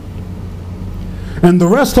of. And the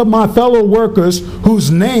rest of my fellow workers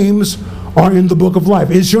whose names are in the book of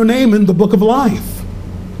life. Is your name in the book of life?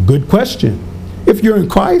 Good question. If you're in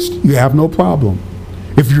Christ, you have no problem.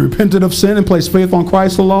 If you repented of sin and placed faith on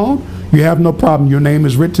Christ alone, you have no problem. Your name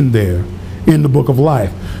is written there in the book of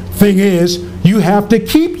life. Thing is, you have to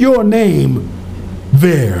keep your name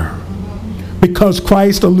there, because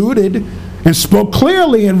Christ alluded and spoke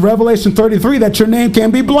clearly in Revelation 33 that your name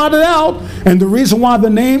can be blotted out. And the reason why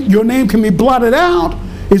your name can be blotted out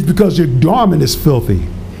is because your garment is filthy.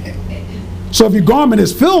 So if your garment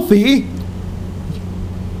is filthy,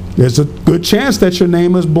 there's a good chance that your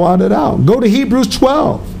name is blotted out. Go to Hebrews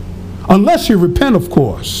 12. Unless you repent, of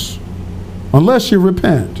course. Unless you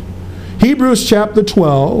repent. Hebrews chapter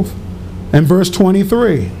 12 and verse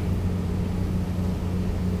 23.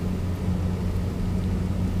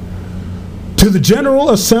 To the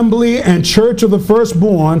general assembly and church of the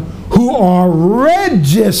firstborn who are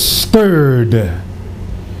registered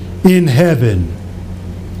in heaven.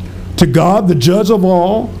 To God, the judge of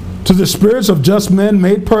all, to the spirits of just men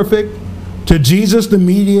made perfect, to Jesus, the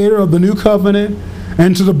mediator of the new covenant,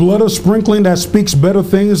 and to the blood of sprinkling that speaks better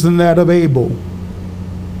things than that of Abel.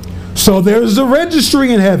 So there's a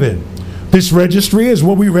registry in heaven. This registry is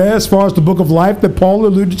what we read as far as the book of life that Paul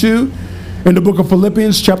alluded to in the book of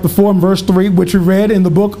Philippians chapter 4 and verse 3, which we read in the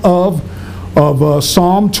book of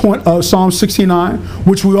Psalm 69,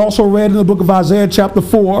 which we also read in the book of Isaiah chapter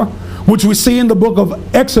 4, which we see in the book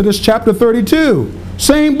of Exodus chapter 32.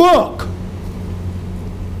 Same book.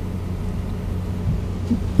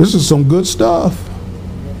 This is some good stuff.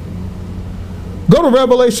 Go to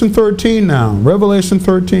Revelation 13 now. Revelation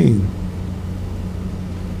 13.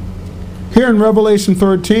 Here in Revelation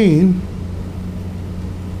 13,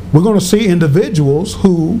 we're going to see individuals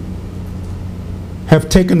who have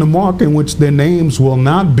taken the mark in which their names will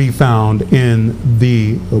not be found in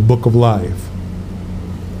the book of life.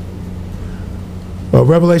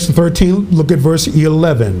 Revelation 13, look at verse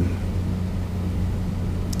 11.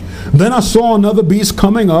 Then I saw another beast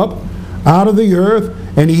coming up out of the earth,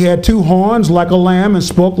 and he had two horns like a lamb and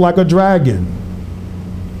spoke like a dragon.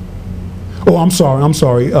 Oh, I'm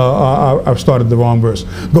sorry. I started the wrong verse.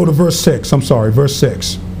 Go to verse 6. I'm sorry, verse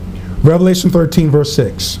 6. Revelation 13, verse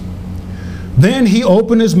 6. Then he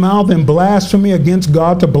opened his mouth in blasphemy against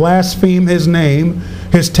God to blaspheme his name,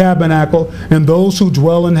 his tabernacle, and those who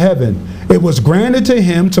dwell in heaven. It was granted to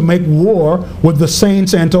him to make war with the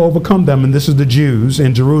saints and to overcome them. And this is the Jews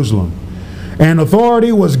in Jerusalem. And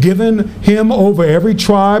authority was given him over every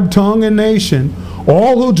tribe, tongue, and nation.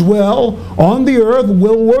 All who dwell on the earth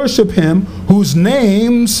will worship him, whose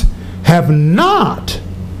names have not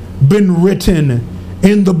been written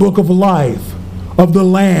in the book of life of the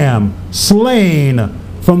Lamb slain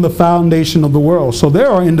from the foundation of the world. So there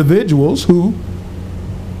are individuals who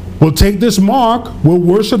will take this mark, will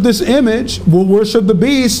worship this image, will worship the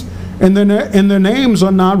beast, and their names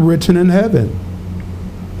are not written in heaven.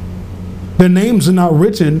 Their names are not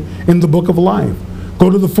written in the book of life. Go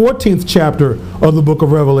to the 14th chapter of the book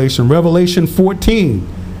of Revelation, Revelation 14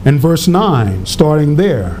 and verse 9, starting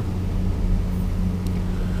there.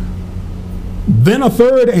 Then a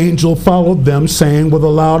third angel followed them, saying with a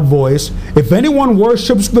loud voice, if anyone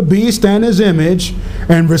worships the beast and his image,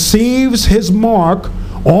 and receives his mark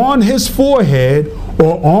on his forehead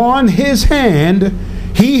or on his hand,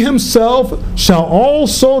 he himself shall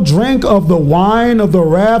also drink of the wine of the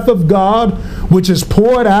wrath of God, which is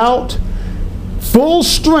poured out full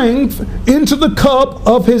strength into the cup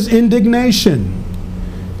of his indignation.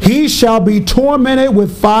 He shall be tormented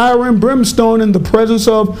with fire and brimstone in the presence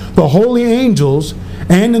of the holy angels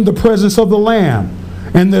and in the presence of the Lamb.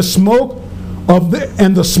 And the smoke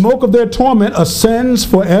of their torment ascends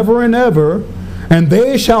forever and ever. And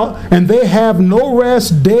they have no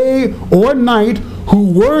rest day or night who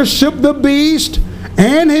worship the beast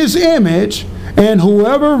and his image, and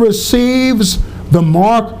whoever receives the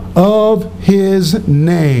mark of his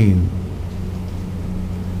name.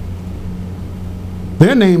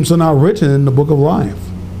 Their names are not written in the book of life.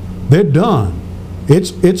 They're done.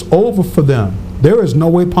 It's over for them. There is no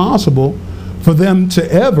way possible for them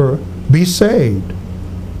to ever be saved.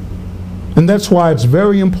 And that's why it's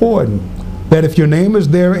very important that if your name is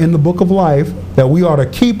there in the book of life, that we ought to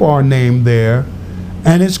keep our name there.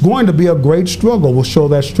 And it's going to be a great struggle. We'll show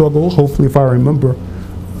that struggle, hopefully, if I remember,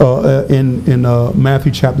 in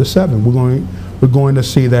Matthew chapter 7. We're going to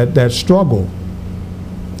see that struggle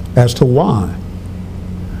as to why.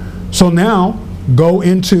 So now, go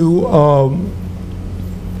into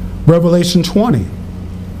Revelation 20.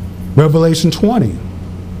 Revelation 20.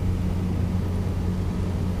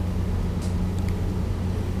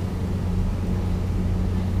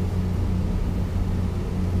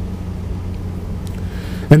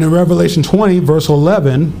 And in Revelation 20, verse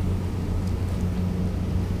 11,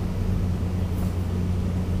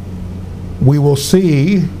 we will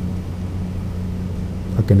see.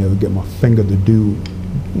 I can never get my finger to do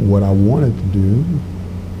what I wanted to do.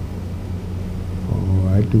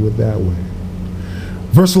 All right, do it that way.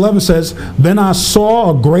 Verse 11 says, "Then I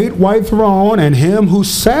saw a great white throne, and him who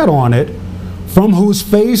sat on it, from whose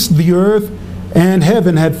face the earth and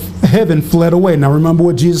heaven fled away." Now remember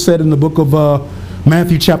what Jesus said in the book of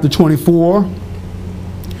Matthew chapter 24,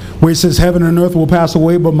 where he says, "Heaven and earth will pass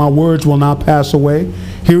away, but my words will not pass away."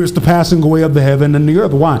 Here is the passing away of the heaven and the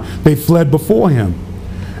earth. Why? They fled before him.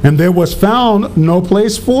 "And there was found no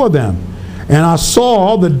place for them. And I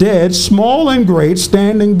saw the dead, small and great,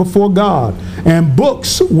 standing before God. And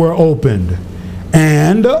books were opened.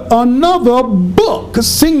 And another book,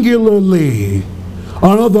 singularly,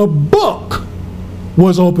 another book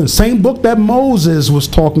was opened." Same book that Moses was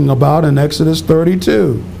talking about in Exodus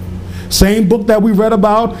 32. Same book that we read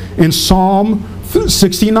about in Psalm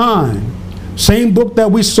 69. Same book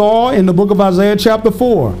that we saw in the book of Isaiah chapter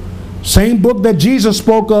 4. Same book that Jesus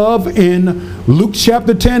spoke of in Luke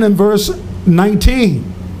chapter 10 and verse 19.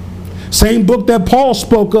 Same book that Paul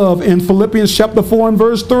spoke of in Philippians chapter 4 and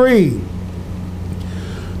verse 3.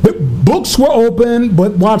 The books were open,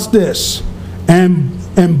 but watch this. And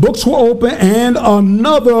books were open, and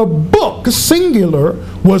another book, singular,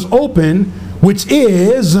 was open, which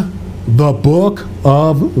is the book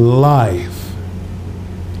of life.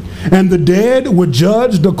 And the dead were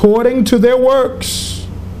judged according to their works,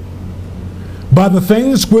 by the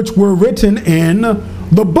things which were written in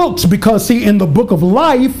the books. Because see, in the book of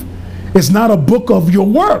life, it's not a book of your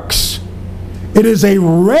works. It is a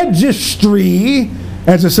registry,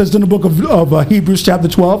 as it says in the book of Hebrews chapter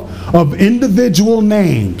 12, of individual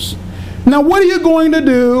names. Now, what are you going to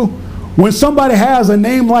do when somebody has a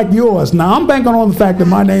name like yours? Now, I'm banking on the fact that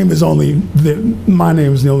my name is the only.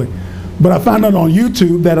 But I found out on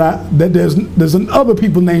YouTube that there's other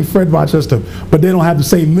people named Fred Rochester, but they don't have the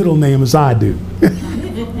same middle name as I do.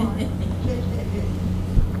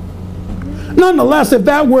 Nonetheless, if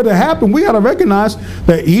that were to happen, we got to recognize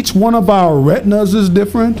that each one of our retinas is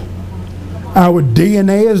different. Our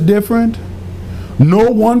DNA is different.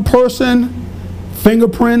 No one person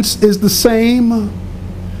fingerprints is the same.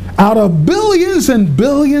 Out of billions and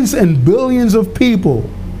billions and billions of people,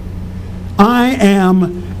 I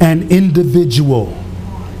am an individual.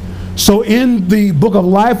 So in the book of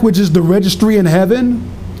life, which is the registry in heaven,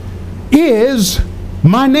 is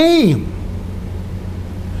my name.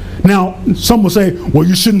 Now, some will say, well,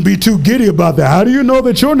 you shouldn't be too giddy about that. How do you know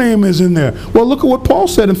that your name is in there? Well, look at what Paul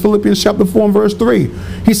said in Philippians chapter 4 and verse 3.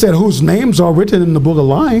 He said, whose names are written in the book of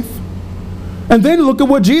life. And then look at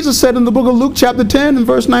what Jesus said in the book of Luke chapter 10 and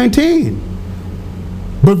verse 19.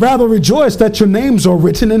 But rather rejoice that your names are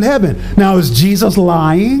written in heaven. Now, is Jesus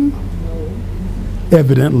lying?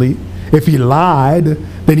 Evidently. If he lied,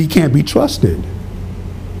 then he can't be trusted.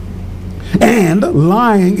 And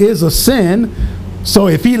lying is a sin. So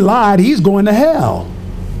if he lied, he's going to hell.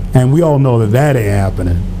 And we all know that that ain't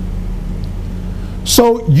happening.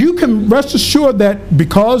 So you can rest assured that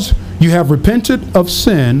because you have repented of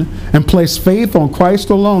sin and placed faith on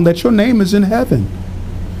Christ alone, that your name is in heaven.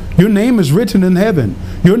 Your name is written in heaven.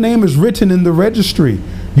 Your name is written in the registry.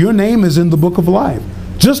 Your name is in the book of life.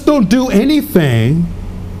 Just don't do anything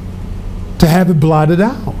to have it blotted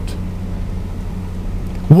out.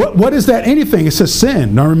 What is that anything? It's a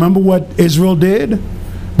sin. Now remember what Israel did?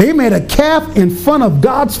 They made a calf in front of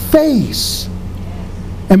God's face.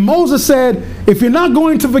 And Moses said, if you're not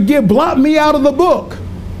going to forgive, blot me out of the book.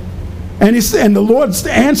 And the Lord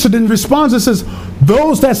answered in response and says,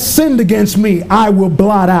 those that sinned against me, I will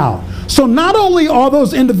blot out. So not only are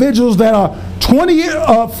those individuals that are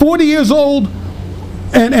 40 years old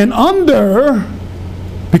and under,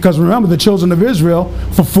 because remember, the children of Israel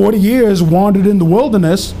for 40 years wandered in the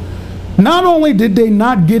wilderness. Not only did they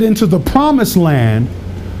not get into the promised land,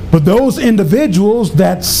 but those individuals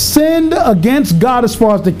that sinned against God as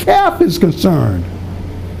far as the calf is concerned,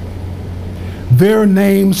 their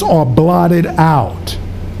names are blotted out.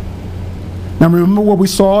 Now remember what we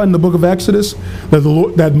saw in the book of Exodus,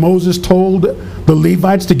 that Moses told the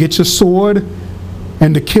Levites to get your sword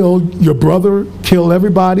and to kill your brother, kill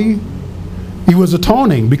everybody. He was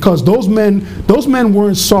atoning because those men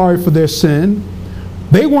weren't sorry for their sin.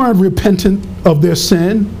 They weren't repentant of their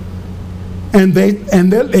sin, and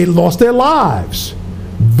they lost their lives.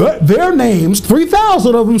 Their names,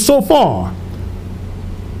 3,000 of them so far,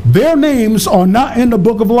 their names are not in the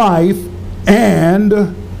book of life,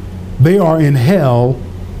 and they are in hell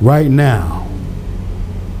right now.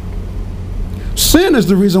 Sin is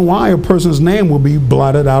the reason why a person's name will be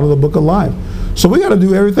blotted out of the book of life. So we got to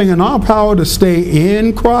do everything in our power to stay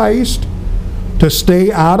in Christ, to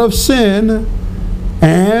stay out of sin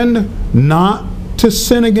and not to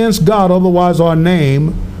sin against God. Otherwise, our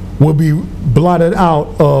name will be blotted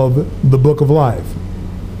out of the book of life.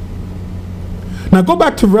 Now go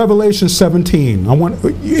back to Revelation 17. I want,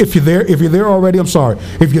 if you're there already, I'm sorry.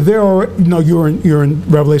 If you're there already, no, you're in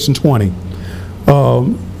Revelation 20.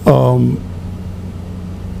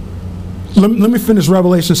 Let me finish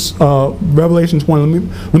Revelation 20.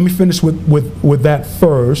 Let me finish with that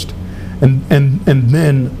first, and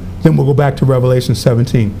then we'll go back to Revelation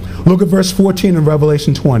 17. Look at verse 14 in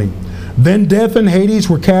Revelation 20. Then death and Hades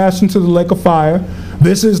were cast into the lake of fire.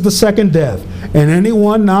 This is the second death. And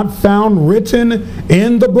anyone not found written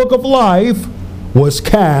in the book of life was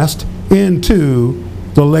cast into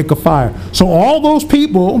the lake of fire. So all those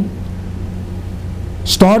people,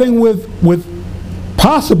 starting with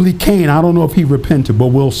possibly Cain, I don't know if he repented, but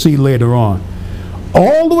we'll see later on,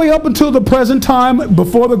 all the way up until the present time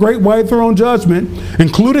before the great white throne judgment,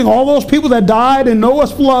 including all those people that died in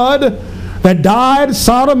Noah's flood, that died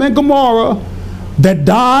Sodom and Gomorrah, that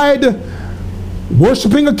died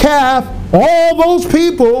worshiping a calf, all those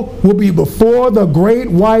people will be before the great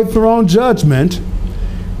white throne judgment.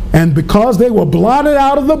 And because they were blotted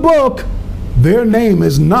out of the book, their name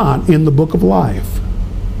is not in the book of life.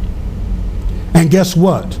 And guess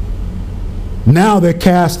what? Now they're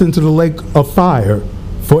cast into the lake of fire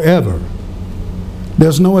forever.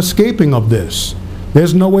 There's no escaping of this.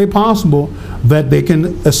 There's no way possible that they can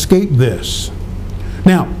escape this.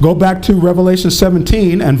 Now, go back to Revelation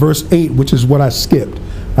 17 and verse 8, which is what I skipped.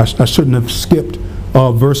 I shouldn't have skipped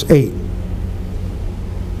verse 8.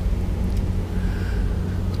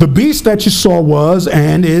 The beast that you saw was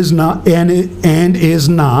and is not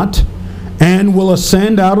and will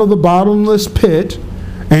ascend out of the bottomless pit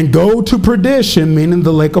and go to perdition, meaning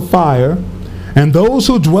the lake of fire. And those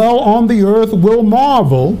who dwell on the earth will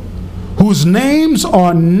marvel, whose names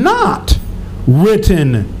are not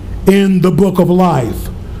written in the book of life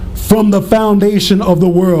from the foundation of the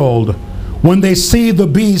world, when they see the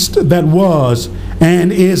beast that was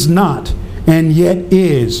and is not and yet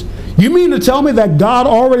is. You mean to tell me that God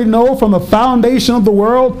already knows from the foundation of the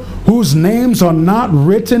world whose names are not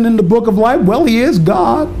written in the book of life? Well, he is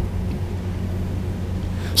God.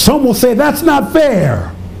 Some will say that's not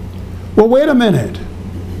fair. Well, wait a minute.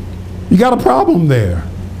 You got a problem there.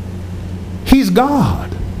 He's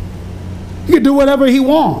God. He can do whatever he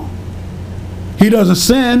wants. He doesn't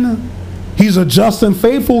sin. He's a just and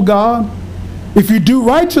faithful God. If you do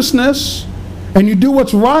righteousness and you do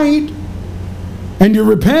what's right and you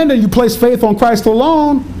repent and you place faith on Christ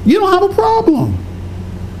alone, you don't have a problem.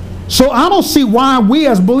 So I don't see why we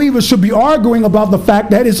as believers should be arguing about the fact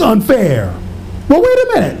that it's unfair. Well, wait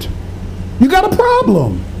a minute. You got a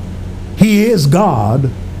problem. He is God.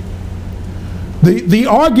 The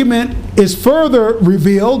argument is further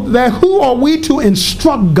revealed that who are we to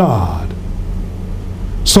instruct God?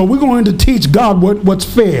 So we're going to teach God what's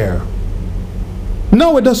fair.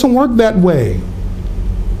 No, it doesn't work that way.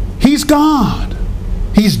 He's God.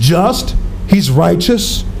 He's just, he's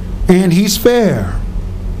righteous, and he's fair.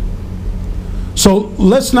 So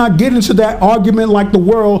let's not get into that argument like the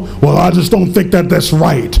world. Well, I just don't think that that's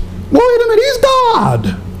right. Well, wait a minute, he's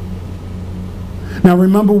God. Now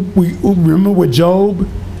remember with Job?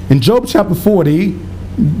 In Job chapter 40,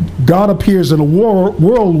 God appears in a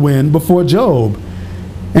whirlwind before Job.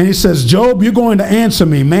 And he says, Job, you're going to answer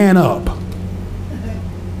me, man up.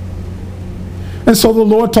 And so the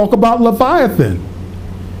Lord talked about Leviathan.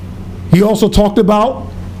 He also talked about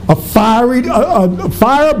a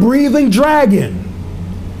fire-breathing dragon,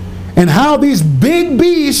 and how these big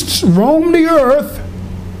beasts roam the earth,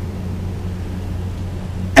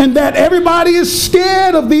 and that everybody is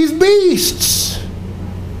scared of these beasts.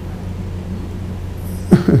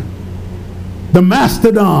 The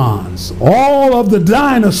mastodons, all of the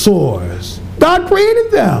dinosaurs, God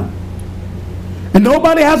created them. And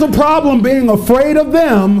nobody has a problem being afraid of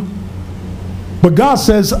them, but God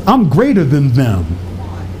says, I'm greater than them.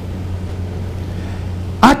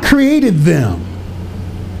 I created them.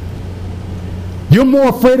 You're more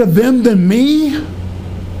afraid of them than me?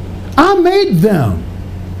 I made them.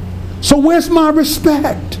 So where's my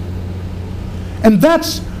respect? And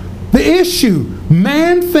that's the issue.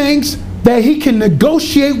 Man thinks that he can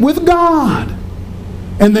negotiate with God.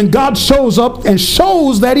 And then God shows up and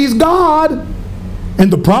shows that he's God.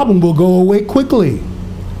 And the problem will go away quickly.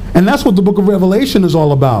 And that's what the book of Revelation is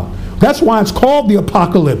all about. That's why it's called the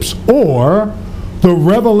Apocalypse, or the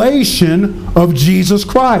revelation of Jesus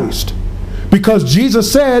Christ. Because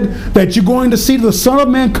Jesus said that you're going to see the Son of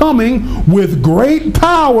Man coming with great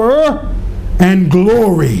power and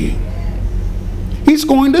glory. He's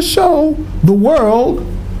going to show the world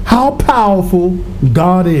how powerful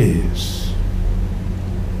God is.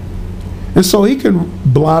 And so he can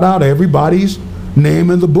blot out everybody's name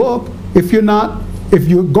in the book if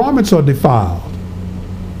your garments are defiled.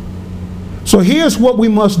 So here's what we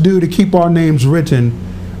must do to keep our names written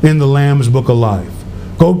in the Lamb's Book of Life.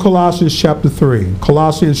 Go to Colossians chapter 3.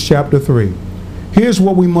 Colossians chapter 3. Here's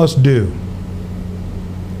what we must do.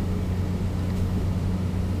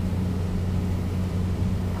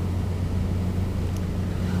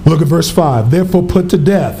 Look at verse 5. Therefore put to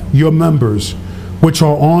death your members which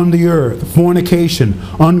are on the earth, fornication,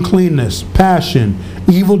 uncleanness, passion,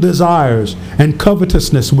 evil desires, and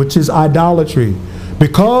covetousness, which is idolatry.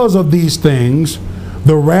 Because of these things,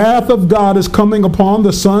 the wrath of God is coming upon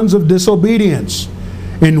the sons of disobedience,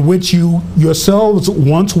 in which you yourselves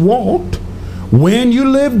once walked, when you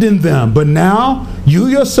lived in them. But now you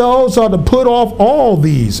yourselves are to put off all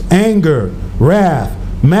these: anger, wrath,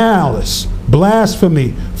 malice,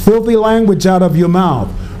 blasphemy, filthy language out of your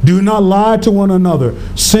mouth. Do not lie to one another,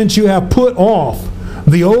 since you have put off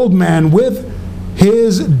the old man with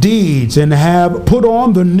his deeds, and have put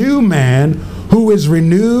on the new man, who is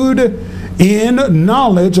renewed in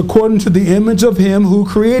knowledge according to the image of him who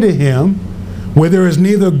created him, where there is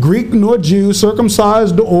neither Greek nor Jew,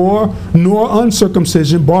 circumcised nor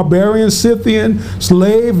uncircumcision, barbarian, Scythian,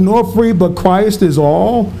 slave nor free, but Christ is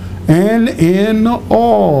all and in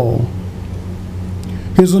all.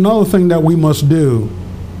 Here's another thing that we must do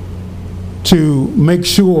to make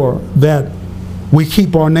sure that we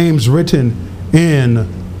keep our names written in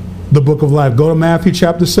the book of life. Go to Matthew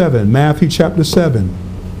chapter 7. Matthew chapter 7.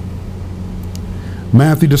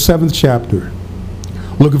 Matthew the 7th chapter.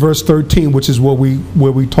 Look at verse 13, which is where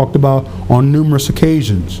we talked about on numerous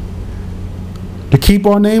occasions. To keep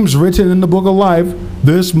our names written in the book of life,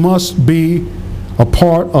 this must be a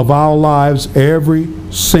part of our lives every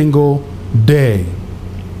single day.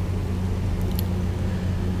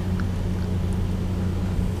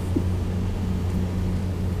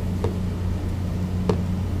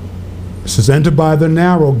 It says, enter by the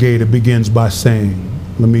narrow gate, it begins by saying.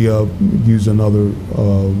 Let me use another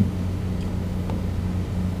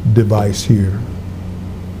device here.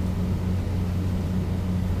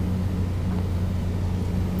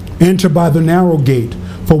 Enter by the narrow gate,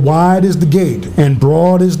 for wide is the gate, and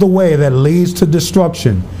broad is the way that leads to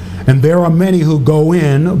destruction, and there are many who go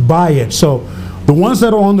in by it. So the ones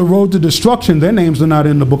that are on the road to destruction, their names are not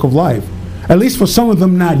in the book of life. At least for some of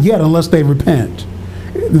them, not yet, unless they repent.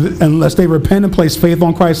 Unless they repent and place faith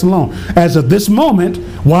on Christ alone. As of this moment,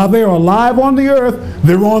 while they are alive on the earth,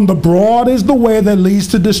 they're on the broad is the way that leads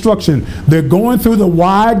to destruction. They're going through the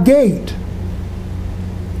wide gate.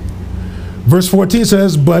 Verse 14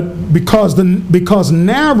 says, but because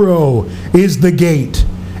narrow is the gate,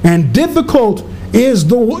 and difficult is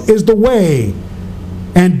the way,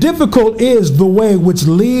 and difficult is the way which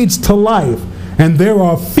leads to life, and there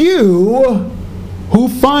are few who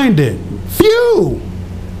find it. Few.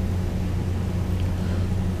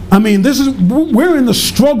 I mean, we're in the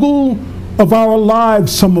struggle of our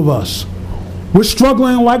lives, some of us. We're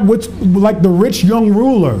struggling like the rich young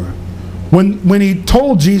ruler when he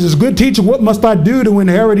told Jesus, good teacher, what must I do to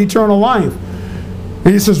inherit eternal life?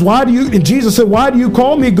 And he says, and Jesus said, why do you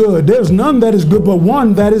call me good? There's none that is good but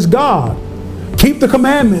one, that is God. Keep the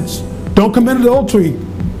commandments. Don't commit adultery.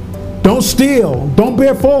 Don't steal. Don't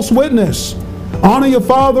bear false witness. Honor your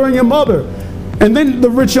father and your mother. And then the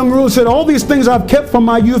rich young ruler said, all these things I've kept from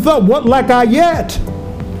my youth up. What lack I yet?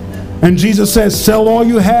 And Jesus says, sell all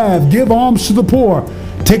you have. Give alms to the poor.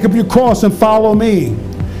 Take up your cross and follow me.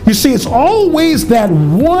 You see, it's always that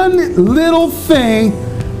one little thing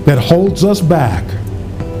that holds us back.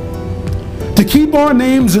 To keep our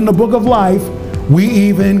names in the book of life, we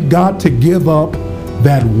even got to give up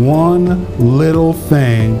that one little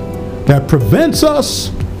thing that prevents us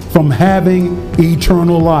from having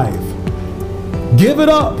eternal life. Give it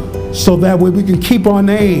up so that way we can keep our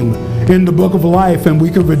name in the book of life and we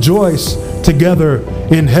can rejoice together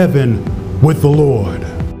in heaven with the Lord.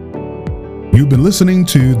 You've been listening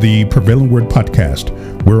to the Prevailing Word Podcast.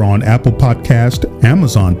 We're on Apple Podcast,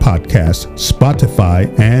 Amazon Podcast,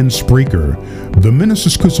 Spotify, and Spreaker. The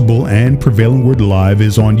Minister's Crucible and Prevailing Word Live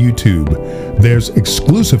is on YouTube. There's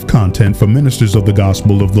exclusive content for ministers of the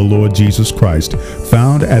gospel of the Lord Jesus Christ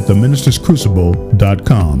found at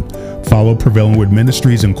theministerscrucible.com. Follow Prevailing Word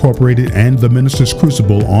Ministries Incorporated and The Minister's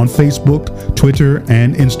Crucible on Facebook, Twitter,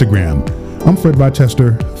 and Instagram. I'm Fred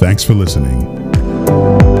Rochester. Thanks for listening.